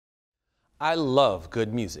I love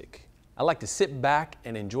good music. I like to sit back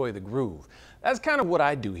and enjoy the groove. That's kind of what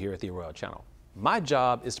I do here at the Arroyo Channel. My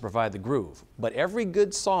job is to provide the groove, but every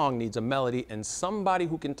good song needs a melody and somebody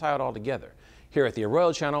who can tie it all together. Here at the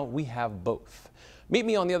Arroyo Channel, we have both. Meet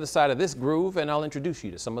me on the other side of this groove and I'll introduce you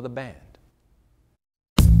to some of the band.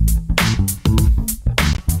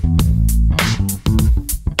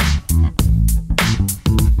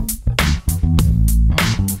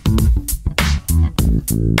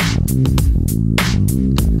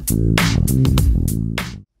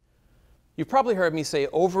 You've probably heard me say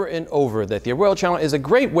over and over that the Arroyo Channel is a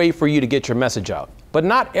great way for you to get your message out. But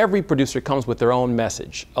not every producer comes with their own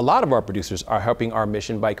message. A lot of our producers are helping our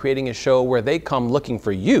mission by creating a show where they come looking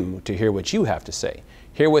for you to hear what you have to say.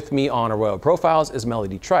 Here with me on Arroyo Profiles is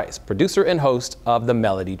Melody Trice, producer and host of The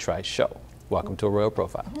Melody Trice Show. Welcome to Arroyo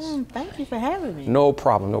Profiles. Thank you for having me. No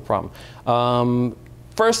problem, no problem.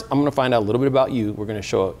 First, I'm going to find out a little bit about you. We're going to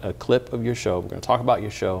show a clip of your show. We're going to talk about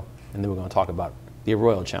your show, and then we're going to talk about the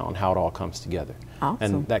Arroyo Channel and how it all comes together.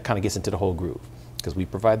 Awesome. And that kind of gets into the whole groove, because we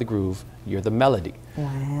provide the groove, you're the melody.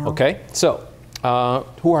 Wow. Okay, so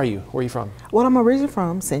who are you? Where are you from? Well, I'm originally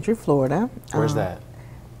from Central Florida. Where's that?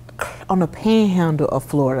 On the panhandle of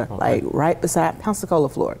Florida, Okay. like right beside Pensacola,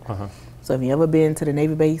 Florida. So if you ever been to the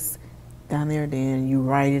Navy base down there, then you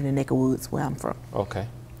right in the neck of woods where I'm from. Okay.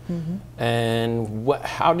 And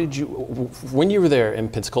how did you, when you were there in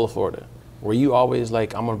Pensacola, Florida, were you always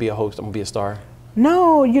like, I'm going to be a host, I'm going to be a star?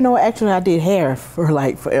 No, you know, actually I did hair for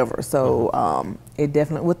like forever. So it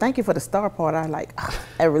definitely, well, thank you for the star part.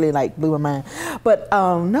 I really like blew my mind. But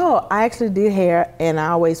no, I actually did hair, and I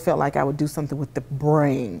always felt like I would do something with the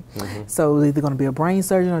brain. So either going to be a brain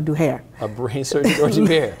surgeon or do hair. A brain surgeon or do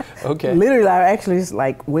hair? Okay. Literally, I actually just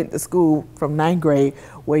like went to school from 9th grade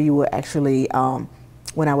where you would actually,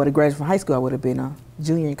 when I would have graduated from high school, I would have been a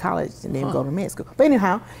junior in college and then go to med school. But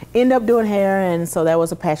anyhow, end up doing hair, and so that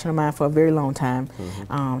was a passion of mine for a very long time,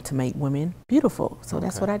 to make women beautiful. So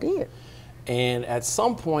that's what I did. And at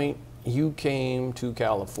some point, you came to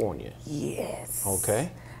California. Yes.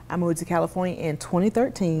 Okay. I moved to California in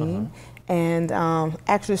 2013 and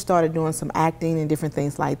actually started doing some acting and different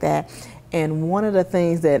things like that. And one of the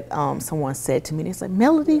things that someone said to me, they said,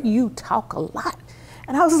 "Melody, you talk a lot."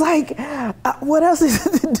 And I was like, what else is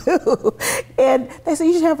it to do? And they said,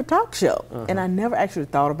 you should have a talk show. And I never actually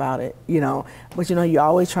thought about it, you know. But, you know, you're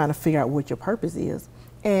always trying to figure out what your purpose is.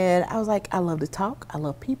 And I was like, I love to talk. I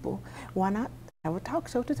love people. Why not have a talk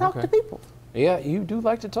show to talk to people? Yeah, you do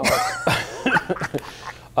like to talk.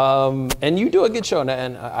 And you do a good show.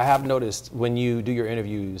 And I have noticed when you do your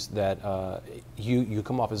interviews that you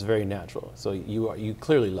come off as very natural. So you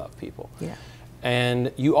clearly love people. Yeah.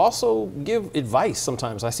 And you also give advice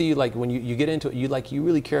sometimes. I see you like when you get into it, you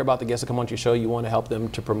really care about the guests that come onto your show. You want to help them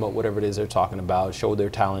to promote whatever it is they're talking about, show their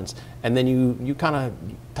talents, and then you kind of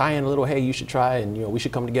tie in a little, hey, you should try, and you know, we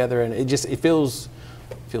should come together, and it feels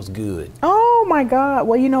good. Oh my God!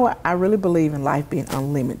 Well, you know what? I really believe in life being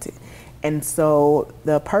unlimited. And so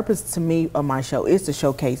the purpose to me of my show is to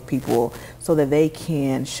showcase people so that they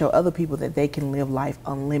can show other people that they can live life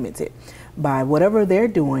unlimited by whatever they're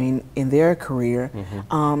doing in their career.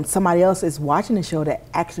 Somebody else is watching the show that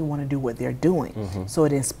actually want to do what they're doing. So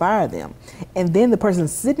it inspires them. And then the person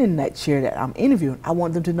sitting in that chair that I'm interviewing, I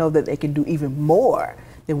want them to know that they can do even more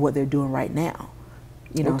than what they're doing right now.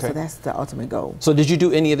 You know, so that's the ultimate goal. So did you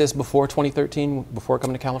do any of this before 2013, before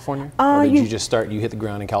coming to California? Or did you just start, you hit the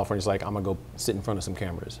ground in California, it's like, I'm gonna go sit in front of some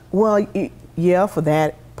cameras? Well, yeah, for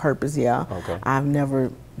that purpose, yeah. Okay. I've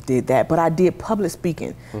never did that, but I did public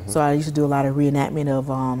speaking. So I used to do a lot of reenactment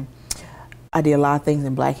of, I did a lot of things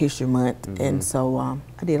in Black History Month, and so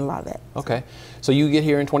I did a lot of that. Okay, so you get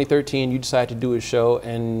here in 2013, you decide to do a show,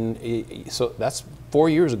 and so that's 4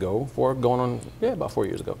 years ago, about 4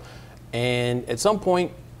 years ago. And at some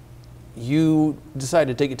point, you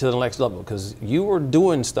decided to take it to the next level because you were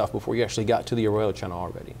doing stuff before you actually got to the Arroyo Channel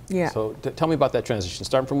already. Yeah. So tell me about that transition.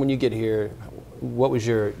 Starting from when you get here, what was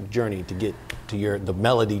your journey to get to the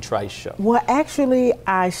Melody Trice Show? Well, actually,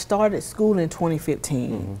 I started school in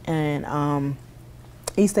 2015, and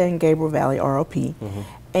East End Gabriel Valley ROP.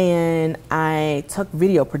 And I took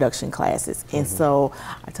video production classes. And so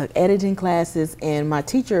I took editing classes, and my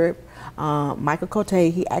teacher, Michael Cote,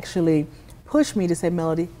 he actually pushed me to say,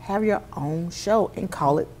 Melody, have your own show and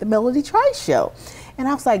call it the Melody Trice Show. And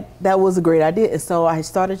I was like, that was a great idea. And so I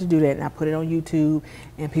started to do that, and I put it on YouTube,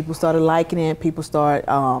 and people started liking it. People started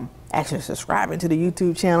actually subscribing to the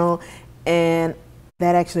YouTube channel. And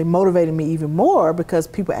that actually motivated me even more because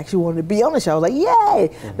people actually wanted to be on the show. I was like,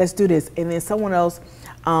 yay, let's do this. And then someone else,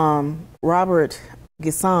 Robert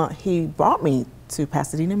Gisson, he brought me to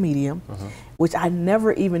Pasadena Media, which I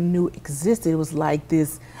never even knew existed. It was like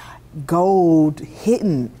this gold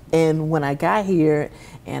hidden. And when I got here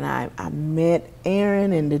and I met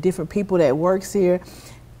Aaron and the different people that works here,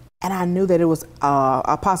 and I knew that it was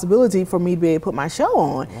a possibility for me to be able to put my show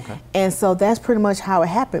on. Okay. And so that's pretty much how it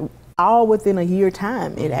happened. All within a year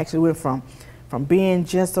time. It actually went from being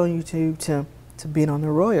just on YouTube to being on the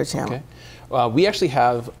Arroyo Channel. Okay. We actually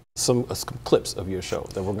have some clips of your show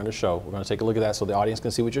that we're going to show. We're going to take a look at that so the audience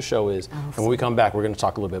can see what your show is. And when we come back, we're going to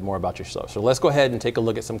talk a little bit more about your show. So let's go ahead and take a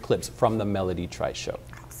look at some clips from the Melody Trice show.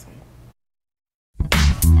 Awesome.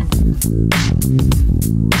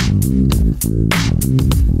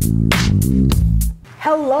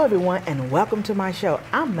 Hello everyone and welcome to my show.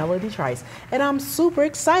 I'm Melody Trice and I'm super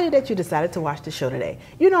excited that you decided to watch the show today.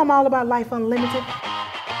 You know I'm all about Life Unlimited.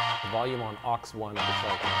 The volume on aux 1 of the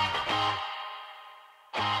show.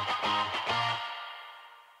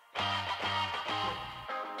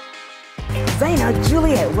 Zayna,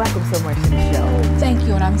 Juliet, welcome so much to the show. Thank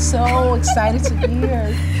you, and I'm so excited to be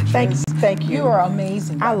here. Thank you. You are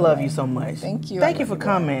amazing. I love you so much. Thank you. Thank you for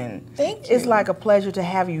coming. Thank you. It's like a pleasure to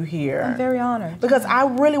have you here. I'm very honored. Because I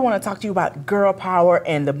really want to talk to you about girl power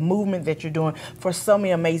and the movement that you're doing for so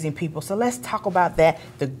many amazing people. So let's talk about that,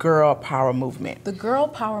 the girl power movement. The girl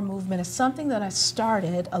power movement is something that I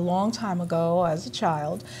started a long time ago as a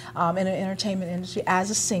child in the entertainment industry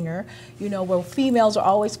as a singer, you know, where females are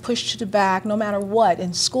always pushed to the back no matter what,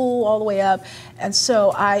 in school all the way up. And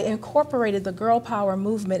so I incorporated the girl power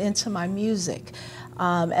movement into my music.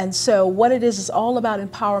 And so what it is all about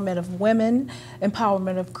empowerment of women,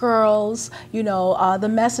 empowerment of girls, you know, the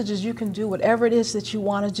message is you can do whatever it is that you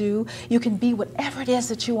want to do. You can be whatever it is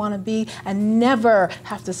that you want to be and never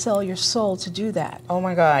have to sell your soul to do that. Oh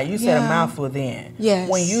my God, you said a mouthful then. Yes.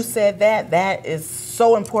 When you said that, that is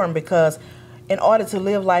so important because in order to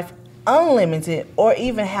live life unlimited or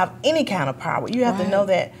even have any kind of power, you have to know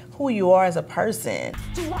that who you are as a person.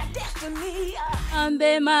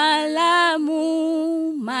 Ambe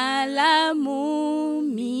malamu, malamu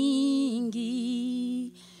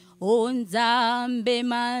mingi. Onzambe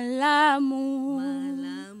malamu,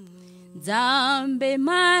 zambe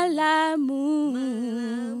malamu,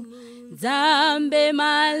 zambe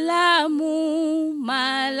malamu,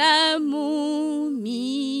 malamu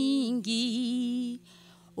mingi.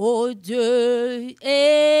 Oh Dieu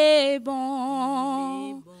est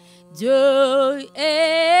bon. Dieu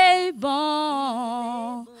est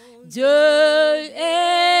bon, Dieu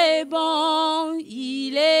est bon,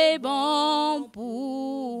 il est bon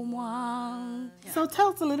pour moi. So tell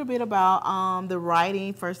us a little bit about the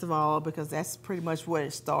writing, first of all, because that's pretty much where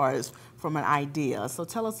it starts, from an idea. So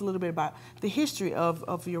tell us a little bit about the history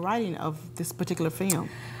of your writing of this particular film.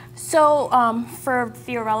 So for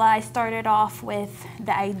Fiorella, I started off with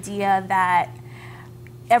the idea that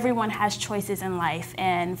everyone has choices in life,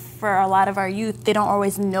 and for a lot of our youth, they don't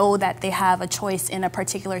always know that they have a choice in a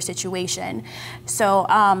particular situation. So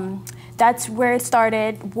that's where it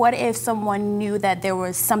started. What if someone knew that there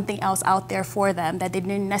was something else out there for them, that they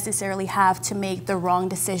didn't necessarily have to make the wrong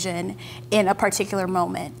decision in a particular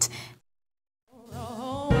moment?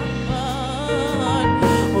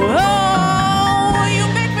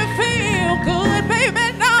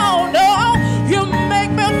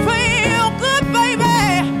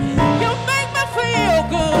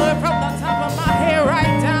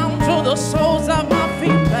 Soles of my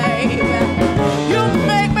feet, baby. You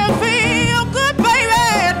make me feel good, baby.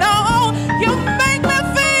 No, you make me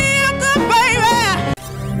feel good, baby.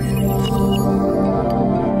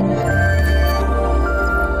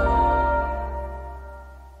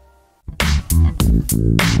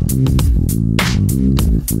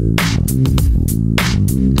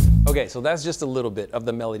 Okay, so that's just a little bit of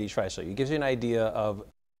the Melody Trice show. It gives you an idea of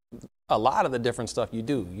a lot of the different stuff you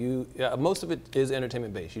do. Most of it is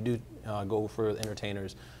entertainment based. You do go for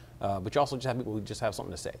entertainers, but you also just have people who just have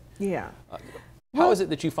something to say. Yeah. How is it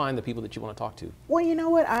that you find the people that you want to talk to? Well, you know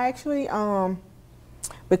what? I actually,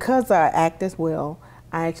 because I act as well,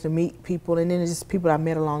 I actually meet people, and then it's just people I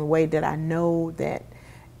met along the way that I know that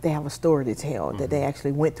they have a story to tell, that they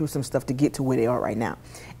actually went through some stuff to get to where they are right now.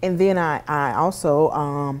 And then I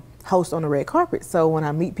also host on the red carpet. So when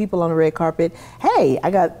I meet people on the red carpet, hey,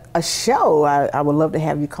 I got a show. I would love to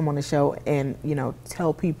have you come on the show and, you know,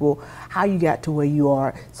 tell people how you got to where you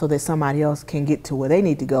are so that somebody else can get to where they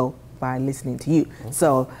need to go by listening to you. Okay.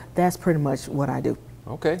 So that's pretty much what I do.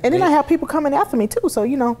 Okay. And then I have people coming after me too, so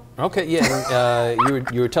you know. Okay, yeah.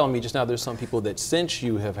 You were telling me just now there's some people that since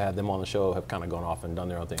you have had them on the show have kind of gone off and done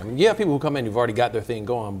their own thing. I mean, you have people who come in who've already got their thing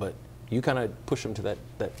going, but you kind of push them to that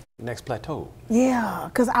next plateau. Yeah,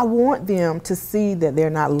 because I want them to see that they're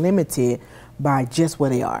not limited by just where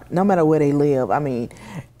they are, no matter where they live. I mean,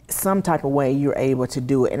 some type of way you're able to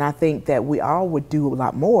do it. And I think that we all would do a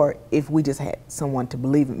lot more if we just had someone to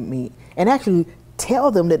believe in me and actually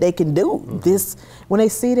tell them that they can do this. When they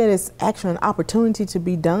see that it's actually an opportunity to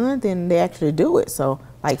be done, then they actually do it. So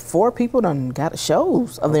like 4 people done got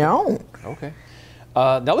shows of their own. Okay.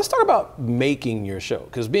 Now let's talk about making your show,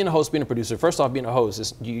 because being a host, being a producer, first off, being a host,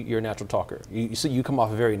 is you're a natural talker. You come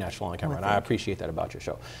off very natural on camera, and I appreciate that about your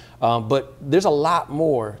show. But there's a lot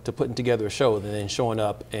more to putting together a show than showing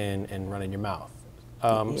up and running your mouth.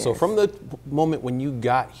 So from the moment when you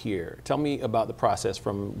got here, tell me about the process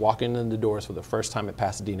from walking in the doors for the first time at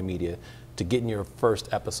Pasadena Media to getting your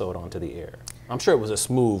first episode onto the air. I'm sure it was a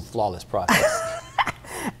smooth, flawless process.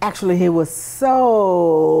 Actually, it was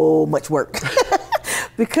so much work.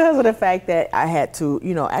 Because of the fact that I had to,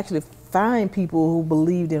 you know, actually find people who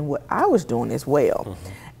believed in what I was doing as well,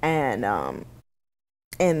 and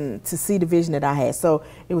to see the vision that I had. So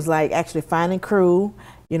it was like actually finding crew,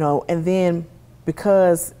 you know, and then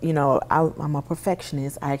because, you know, I'm a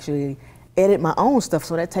perfectionist, I actually edit my own stuff,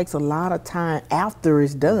 so that takes a lot of time after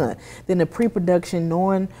it's done. Then the pre-production,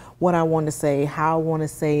 knowing what I want to say, how I want to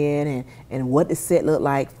say it, and what the set look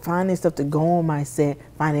like, finding stuff to go on my set,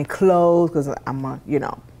 finding clothes, because I'm a, you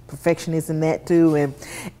know, perfectionist in that too,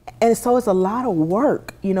 and so it's a lot of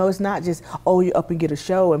work. You know, it's not just, oh, you up and get a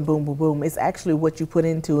show and boom, boom, boom. It's actually what you put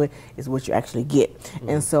into it is what you actually get.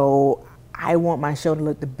 And so I want my show to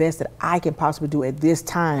look the best that I can possibly do at this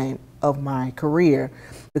time of my career,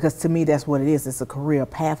 because to me that's what it is. It's a career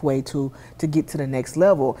pathway to get to the next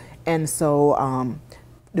level. And so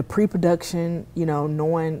the pre-production, you know,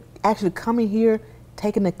 knowing, actually coming here,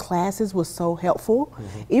 taking the classes was so helpful.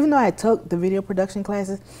 Even though I took the video production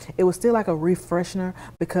classes, it was still like a refresher,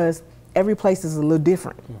 because every place is a little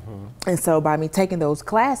different. And so by me taking those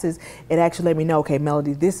classes, it actually let me know, okay,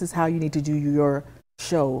 Melody, this is how you need to do your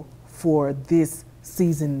show for this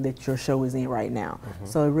season that your show is in right now.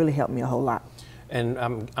 So it really helped me a whole lot. And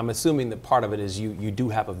I'm assuming that part of it is you do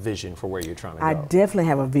have a vision for where you're trying to go. I definitely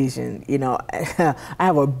have a vision. You know, I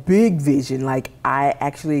have a big vision. Like, I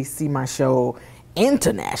actually see my show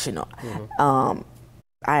international. I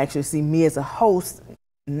actually see me as a host,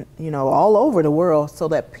 you know, all over the world, so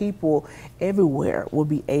that people everywhere will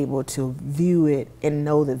be able to view it and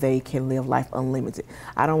know that they can live life unlimited.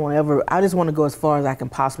 I just want to go as far as I can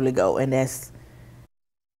possibly go, and that's,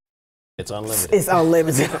 it's unlimited. It's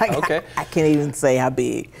unlimited. Like, okay. I can't even say how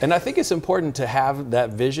big. And I think it's important to have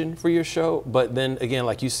that vision for your show, but then again,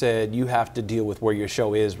 like you said, you have to deal with where your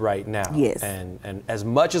show is right now. Yes. And as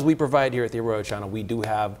much as we provide here at the Arroyo Channel, we do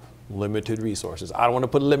have limited resources. I don't want to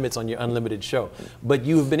put limits on your unlimited show, but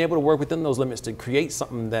you've been able to work within those limits to create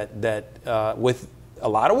something that with a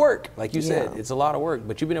lot of work, like you said, it's a lot of work,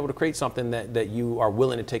 but you've been able to create something that you are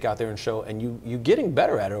willing to take out there and show, and you're getting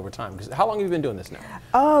better at it over time. Because how long have you been doing this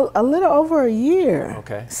now? A little over a year.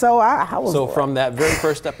 Okay. So I was. So from that very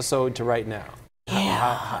first episode to right now.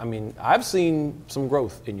 I mean, I've seen some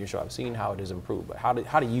growth in your show. I've seen how it has improved, but how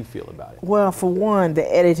do you feel about it? Well, for one,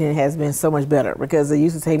 the editing has been so much better, because it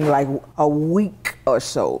used to take me like a week or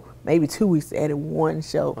so, maybe 2 weeks to edit one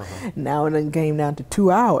show. Now it came down to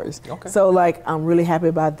 2 hours. So like, I'm really happy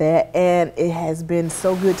about that, and it has been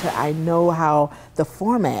so good I know how the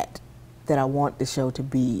format that I want the show to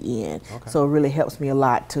be in. So it really helps me a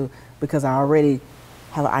lot because I already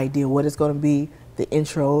have an idea what it's going to be. The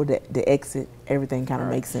intro, the exit, everything kind of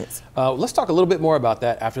makes sense. Let's talk a little bit more about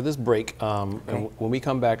that after this break. And when we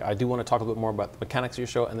come back, I do want to talk a bit more about the mechanics of your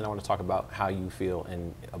show, and then I want to talk about how you feel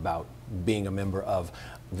and about being a member of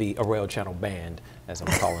the Arroyo Channel band, as I'm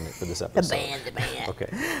calling it for this episode. The band. Okay.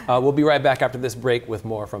 We'll be right back after this break with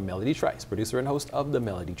more from Melody Trice, producer and host of The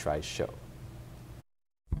Melody Trice Show.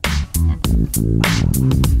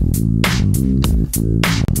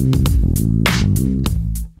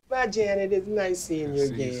 Bye, Janet. It's nice seeing you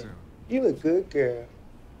again. You look good, girl.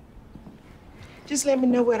 Just let me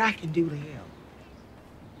know what I can do to help.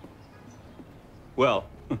 Well,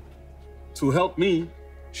 to help me,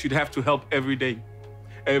 she'd have to help every day.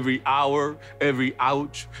 Every hour, every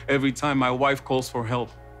ouch, every time my wife calls for help.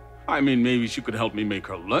 I mean, maybe she could help me make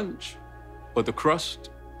her lunch. But the crust,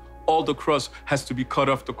 all the crust has to be cut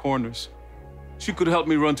off the corners. She could help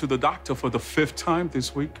me run to the doctor for the 5th time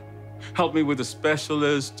this week. Help me with the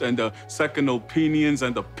specialist and the second opinions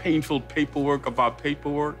and the painful paperwork of our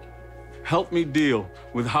paperwork. Help me deal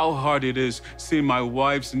with how hard it is seeing my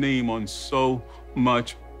wife's name on so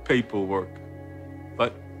much paperwork.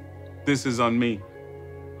 But this is on me.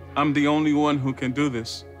 I'm the only one who can do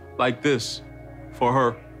this, like this, for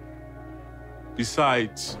her.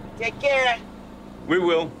 Besides, take care. We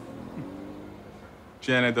will.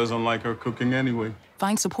 Janet doesn't like her cooking anyway.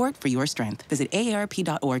 Find support for your strength. Visit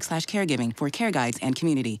aarp.org/caregiving for care guides and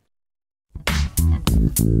community.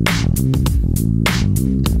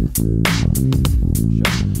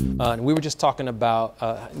 And we were just talking about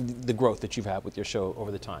the growth that you've had with your show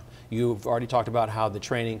over the time. You've already talked about how the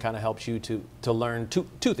training kind of helps you to learn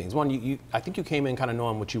two things. One, I think you came in kind of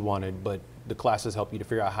knowing what you wanted, but the classes help you to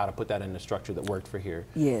figure out how to put that in a structure that worked for here.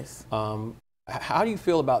 Yes. How do you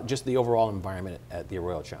feel about just the overall environment at the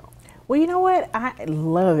Arroyo Channel? Well, you know what? I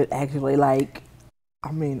love it, actually. Like,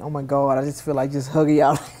 I mean, oh my God, I just feel like just hugging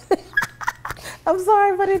y'all. I'm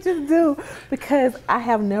sorry, but I just do, because I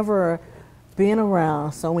have never been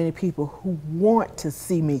around so many people who want to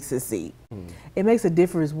see me succeed. It makes a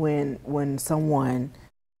difference when someone,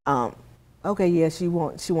 okay, yeah, she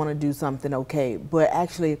want to do something, okay, but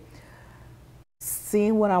actually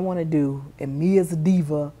seeing what I want to do and me as a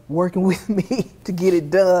diva working with me to get it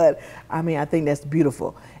done, I mean, I think that's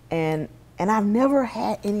beautiful. And I've never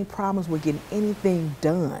had any problems with getting anything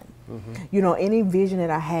done. You know, any vision that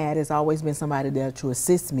I had has always been somebody there to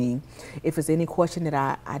assist me. If it's any question that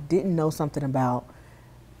I didn't know something about,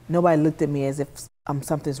 nobody looked at me as if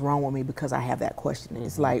something's wrong with me because I have that question.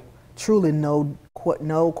 It's like, truly no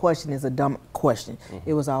question is a dumb question.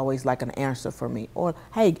 It was always like an answer for me, or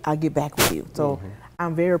hey, I'll get back with you. So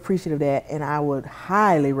I'm very appreciative of that, and I would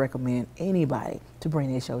highly recommend anybody to bring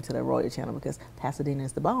their show to the Arroyo Channel, because Pasadena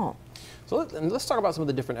is the bomb. So let's talk about some of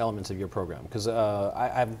the different elements of your program, because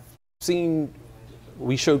I've seen,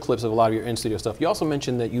 we showed clips of a lot of your in-studio stuff. You also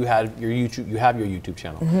mentioned that you have your YouTube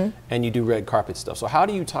channel, and you do red carpet stuff. So how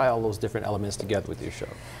do you tie all those different elements together with your show?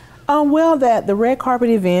 Well, the red carpet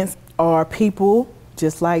events are people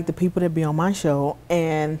just like the people that be on my show,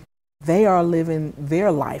 and they are living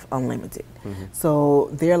their life unlimited. So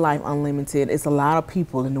their life unlimited, it's a lot of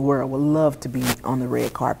people in the world would love to be on the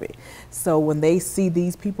red carpet. So when they see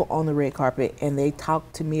these people on the red carpet and they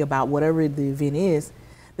talk to me about whatever the event is,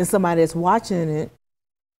 then somebody that's watching it,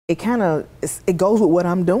 it goes with what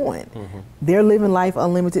I'm doing. They're living life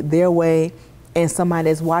unlimited their way, and somebody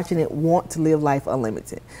that's watching it want to live life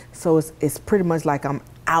unlimited. So it's pretty much like I'm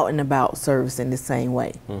out and about servicing the same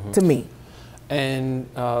way to me. And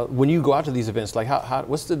when you go out to these events, like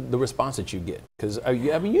what's the response that you get? Because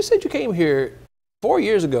I mean, you said you came here 4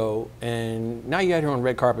 years ago, and now you're out here on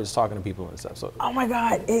red carpets talking to people and stuff. So oh my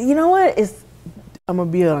God, you know what? I'm gonna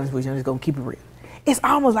be honest with you. I'm just gonna keep it real. It's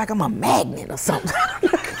almost like I'm a magnet or something.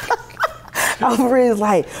 It's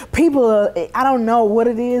like people, I don't know what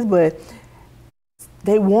it is, but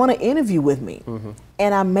they want to interview with me.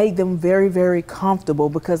 And I make them very, very comfortable,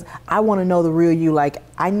 because I want to know the real you. Like,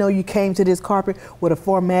 I know you came to this carpet with a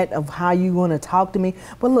format of how you want to talk to me,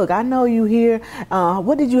 but look, I know you here.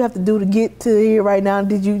 What did you have to do to get to here right now?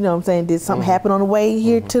 Did you know what I'm saying? Did something happen on the way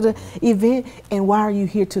here to the event? And why are you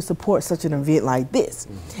here to support such an event like this?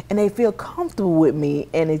 And they feel comfortable with me,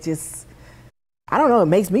 and it just, I don't know, it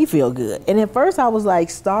makes me feel good. And at first I was like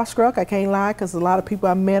starstruck, I can't lie, because a lot of people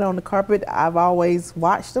I met on the carpet, I've always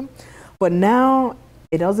watched them. But now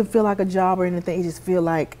it doesn't feel like a job or anything. It just feel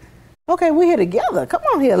like, okay, we're here together. Come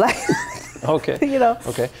on here, like. Okay. You know.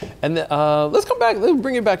 Okay. And let's come back. Let's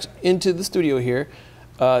bring it back into the studio here.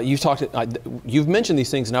 You've mentioned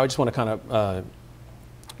these things, and now I just want to kind of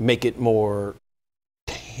make it more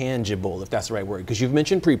tangible, if that's the right word, because you've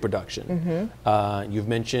mentioned pre-production. You've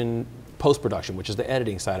mentioned post-production, which is the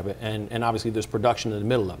editing side of it, and obviously there's production in the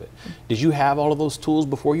middle of it. Did you have all of those tools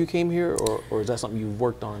before you came here, or is that something you've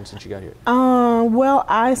worked on since you got here? Well,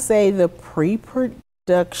 I say the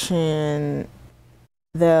pre-production,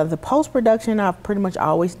 the post-production I pretty much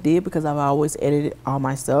always did, because I've always edited all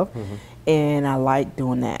my stuff, and I like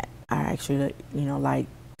doing that. I actually, like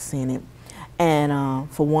seeing it. And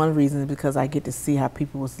for one reason, because I get to see how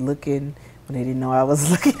people was looking when they didn't know I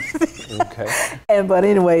was looking. Okay. But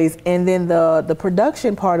anyways, and then the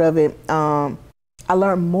production part of it, I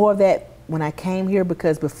learned more of that when I came here,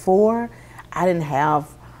 because before I didn't have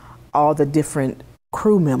all the different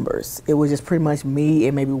crew members. It was just pretty much me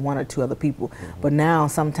and maybe one or two other people. But now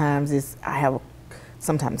sometimes I have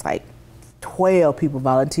sometimes like 12 people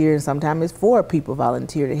volunteer, and sometimes it's 4 people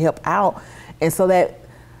volunteer to help out. And so that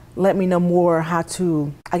let me know more how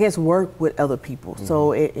to, I guess, work with other people.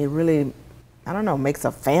 So it really, I don't know, makes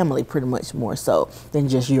a family pretty much more so than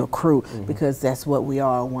just your crew, because that's what we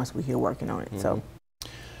are once we're here working on it. So.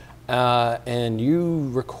 And you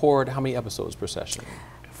record how many episodes per session?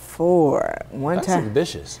 4. That's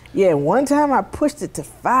ambitious. Yeah, one time I pushed it to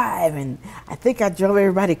 5, and I think I drove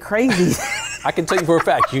everybody crazy. I can tell you for a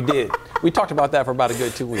fact you did. We talked about that for about a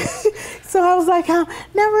good 2 weeks. So I was like,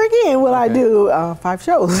 never again will I do 5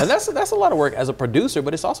 shows. And that's a lot of work as a producer,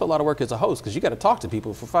 but it's also a lot of work as a host because you got to talk to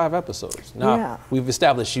people for 5 episodes. Now, we've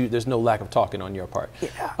established there's no lack of talking on your part.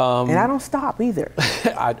 Yeah. And I don't stop either.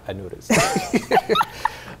 I noticed.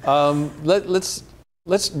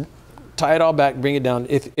 Let's tie it all back, bring it down.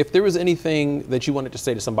 If there was anything that you wanted to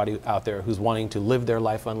say to somebody out there who's wanting to live their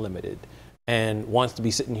life unlimited and wants to be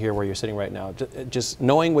sitting here where you're sitting right now, just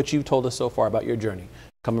knowing what you've told us so far about your journey,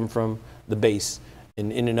 coming from the base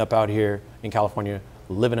and ending up out here in California,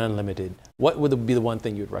 living unlimited, what would be the one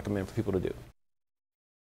thing you would recommend for people to do?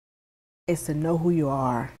 It's to know who you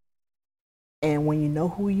are. And when you know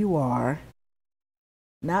who you are,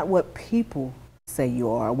 not what people say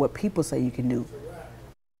you are, what people say you can do,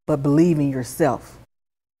 but believe in yourself.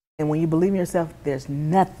 And when you believe in yourself, there's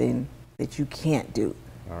nothing that you can't do.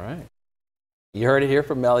 All right. You heard it here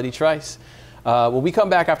from Melody Trice. When we come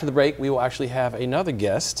back after the break, we will actually have another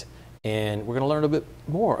guest, and we're going to learn a bit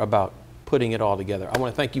more about putting it all together. I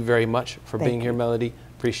want to thank you very much for being here, Melody.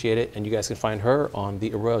 Appreciate it. And you guys can find her on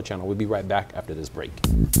the Arroyo Channel. We'll be right back after this break.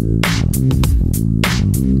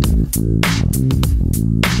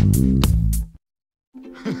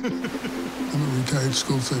 I'm a retired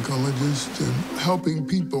school psychologist, and helping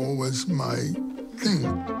people was my thing.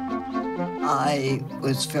 I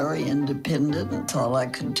was very independent and thought I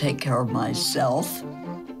could take care of myself.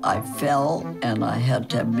 I fell, and I had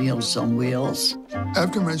to have Meals on Wheels.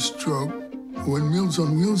 After my stroke, when Meals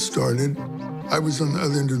on Wheels started, I was on the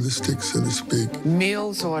other end of the stick, so to speak.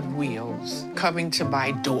 Meals on Wheels coming to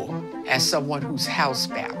my door as someone who's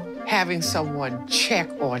housebound, having someone check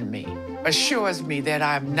on me, assures me that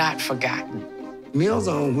I'm not forgotten. Meals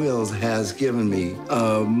on Wheels has given me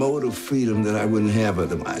a mode of freedom that I wouldn't have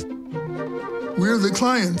otherwise. We're the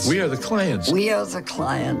clients. We are the clients. We are the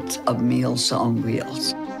clients of Meals on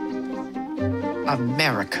Wheels.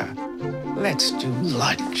 America, let's do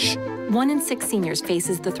lunch. 1 in 6 seniors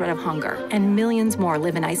faces the threat of hunger, and millions more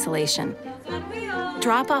live in isolation.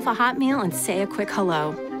 Drop off a hot meal and say a quick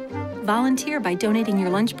hello. Volunteer by donating your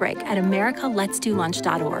lunch break at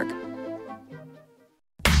americaletsdolunch.org.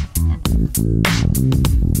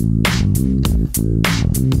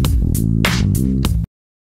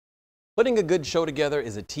 Putting a good show together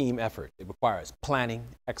is a team effort. It requires planning,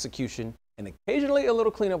 execution, and occasionally a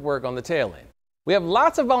little cleanup work on the tail end. We have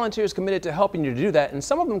lots of volunteers committed to helping you to do that, and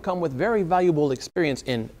some of them come with very valuable experience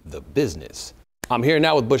in the business. I'm here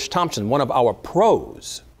now with Butch Thompson, one of our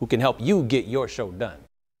pros who can help you get your show done.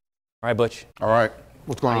 All right, Butch. All right.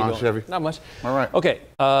 What's going on, Chevy? Not much. All right. Okay.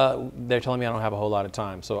 They're telling me I don't have a whole lot of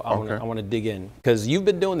time, so I want to dig in because you've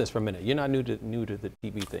been doing this for a minute. You're not new to the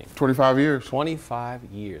TV thing. 25 years. 25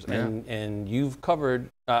 years, yeah. And you've covered.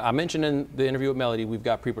 I mentioned in the interview with Melody, we've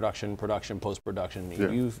got pre-production, production, post-production. Yeah.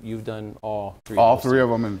 You've done all three. All three of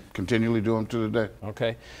them, and continually do them to the day.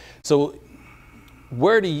 Okay. So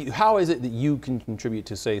how is it that you can contribute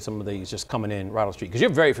to, say, some of these just coming in right on the street? Because you're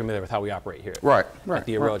very familiar with how we operate here. Right. At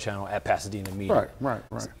the Arroyo Channel, at Pasadena Media. Right.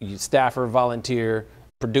 You staffer, volunteer,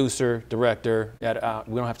 producer, director. We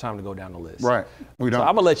don't have time to go down the list. Right. We don't. So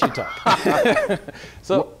I'm going to let you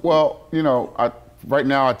talk. Well, right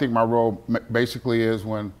now I think my role basically is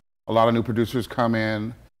when a lot of new producers come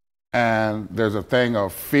in and there's a thing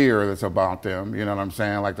of fear that's about them, you know what I'm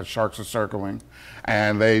saying? Like the sharks are circling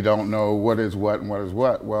and they don't know what is what and what is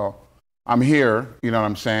what. Well, I'm here, you know what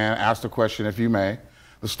I'm saying? Ask the question if you may.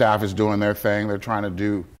 The staff is doing their thing. They're trying to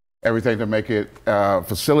do everything to make it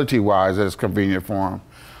facility-wise as convenient for them.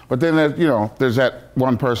 But then there's that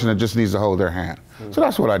one person that just needs to hold their hand. So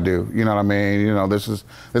that's what I do, you know what I mean? This is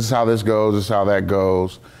how this goes, this is how that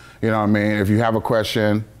goes. You know what I mean? If you have a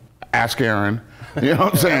question, ask Aaron. You know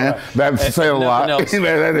what I'm saying? That's saying a lot.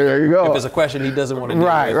 There you go. If there's a question he doesn't want to do,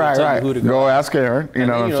 right. Go ask Aaron. You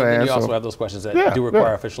know what I'm saying? And you also have those questions that do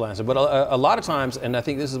require official answer. But a lot of times, and I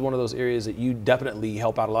think this is one of those areas that you definitely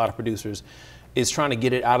help out a lot of producers, is trying to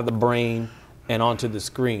get it out of the brain and onto the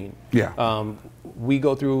screen. Yeah. We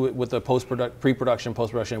go through it with the pre-production,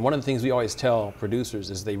 post-production. One of the things we always tell producers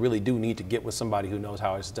is they really do need to get with somebody who knows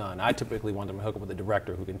how it's done. I typically want them to hook up with a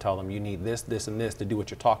director who can tell them you need this, this, and this to do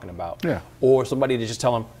what you're talking about. Yeah. Or somebody to just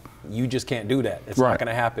tell them you just can't do that. It's not going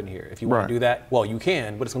to happen here. If you want to do that, well, you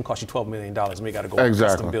can, but it's going to cost you $12 million, and we got to go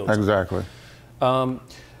custom build. Exactly.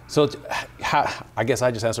 So I guess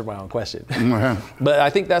I just answered my own question. But I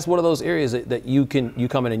think that's one of those areas that you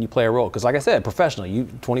come in and you play a role. Because like I said, professionally, you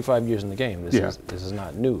 25 years in the game. This is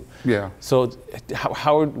not new. Yeah. So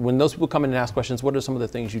how when those people come in and ask questions, what are some of the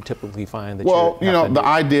things you typically find that the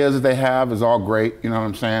ideas that they have is all great. You know what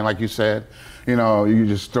I'm saying? Like you said, you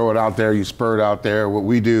just throw it out there, you spur it out there. What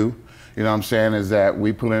we do, you know what I'm saying, is that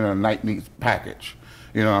we put in a night needs package.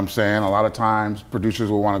 You know what I'm saying? A lot of times producers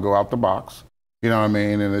will want to go out the box, you know what I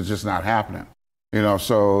mean? And it's just not happening. You know,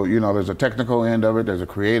 so, you know, there's a technical end of it, there's a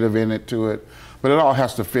creative end to it, but it all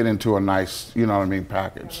has to fit into a nice, you know what I mean,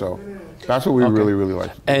 package. So that's what we really, really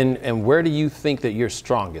like. And where do you think that you're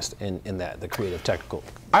strongest in that, the creative technical?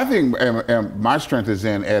 I think and my strength is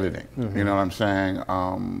in editing, you know what I'm saying?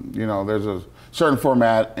 You know, there's a certain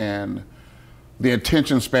format and the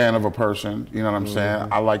attention span of a person, you know what I'm saying?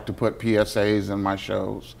 I like to put PSAs in my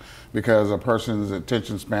shows because a person's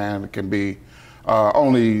attention span can be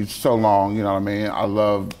only so long, you know what I mean? I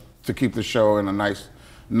love to keep the show in a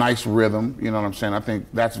nice rhythm, you know what I'm saying? I think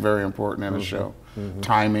that's very important in a show.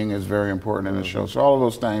 Timing is very important in a show. So all of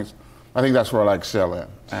those things, I think that's where I excel in.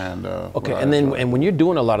 And okay, and when you're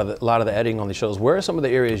doing a lot of the editing on the shows, where are some of the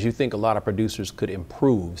areas you think a lot of producers could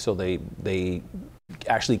improve so they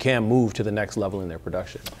actually can move to the next level in their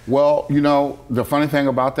production? Well, you know, the funny thing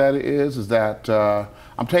about that is that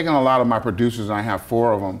I'm taking a lot of my producers, and I have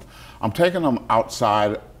 4 of them, I'm taking them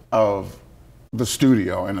outside of the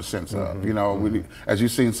studio in a sense of, you know, as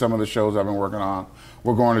you've seen some of the shows I've been working on,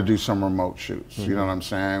 we're going to do some remote shoots, you know what I'm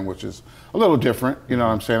saying, which is a little different, you know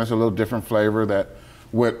what I'm saying, it's a little different flavor that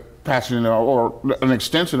with Pasadena, or an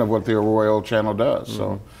extension of what the Arroyo Channel does.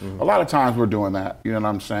 So a lot of times we're doing that, you know what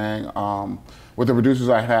I'm saying. With the producers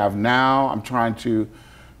I have now, I'm trying to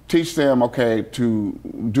teach them, okay, to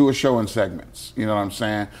do a show in segments, you know what I'm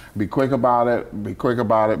saying? Be quick about it, be quick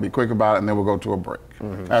about it, be quick about it, and then we'll go to a break.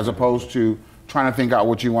 As opposed to trying to think out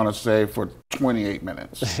what you want to say for 28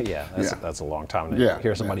 minutes. That's a long time to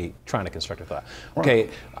hear somebody trying to construct a thought. Okay,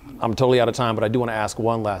 I'm totally out of time, but I do want to ask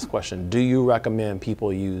one last question. Do you recommend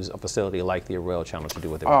people use a facility like the Arroyo Channel to do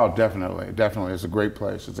what they want? Oh, definitely. It's a great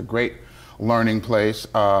place. It's a great learning place.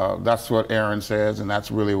 That's what Aaron says, and that's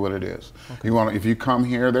really what it is. Okay. If you come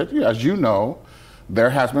here, as you know, there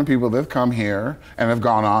has been people that have come here and have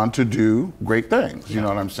gone on to do great things. You know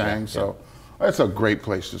what I'm saying? So it's a great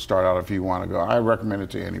place to start out if you want to go. I recommend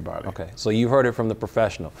it to anybody. Okay, so you heard it from the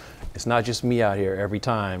professional. It's not just me out here every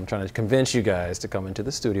time trying to convince you guys to come into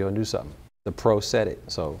the studio and do something. The pro said it,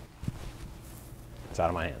 so it's out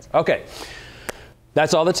of my hands. Okay.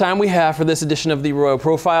 That's all the time we have for this edition of the Arroyo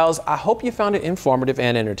Profiles. I hope you found it informative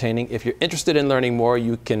and entertaining. If you're interested in learning more,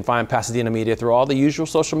 you can find Pasadena Media through all the usual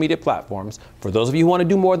social media platforms. For those of you who want to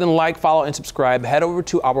do more than like, follow, and subscribe, head over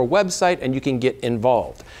to our website and you can get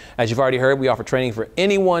involved. As you've already heard, we offer training for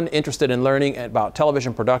anyone interested in learning about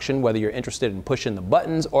television production, whether you're interested in pushing the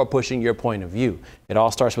buttons or pushing your point of view. It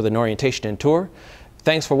all starts with an orientation and tour.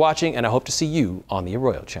 Thanks for watching, and I hope to see you on the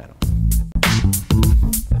Arroyo Channel.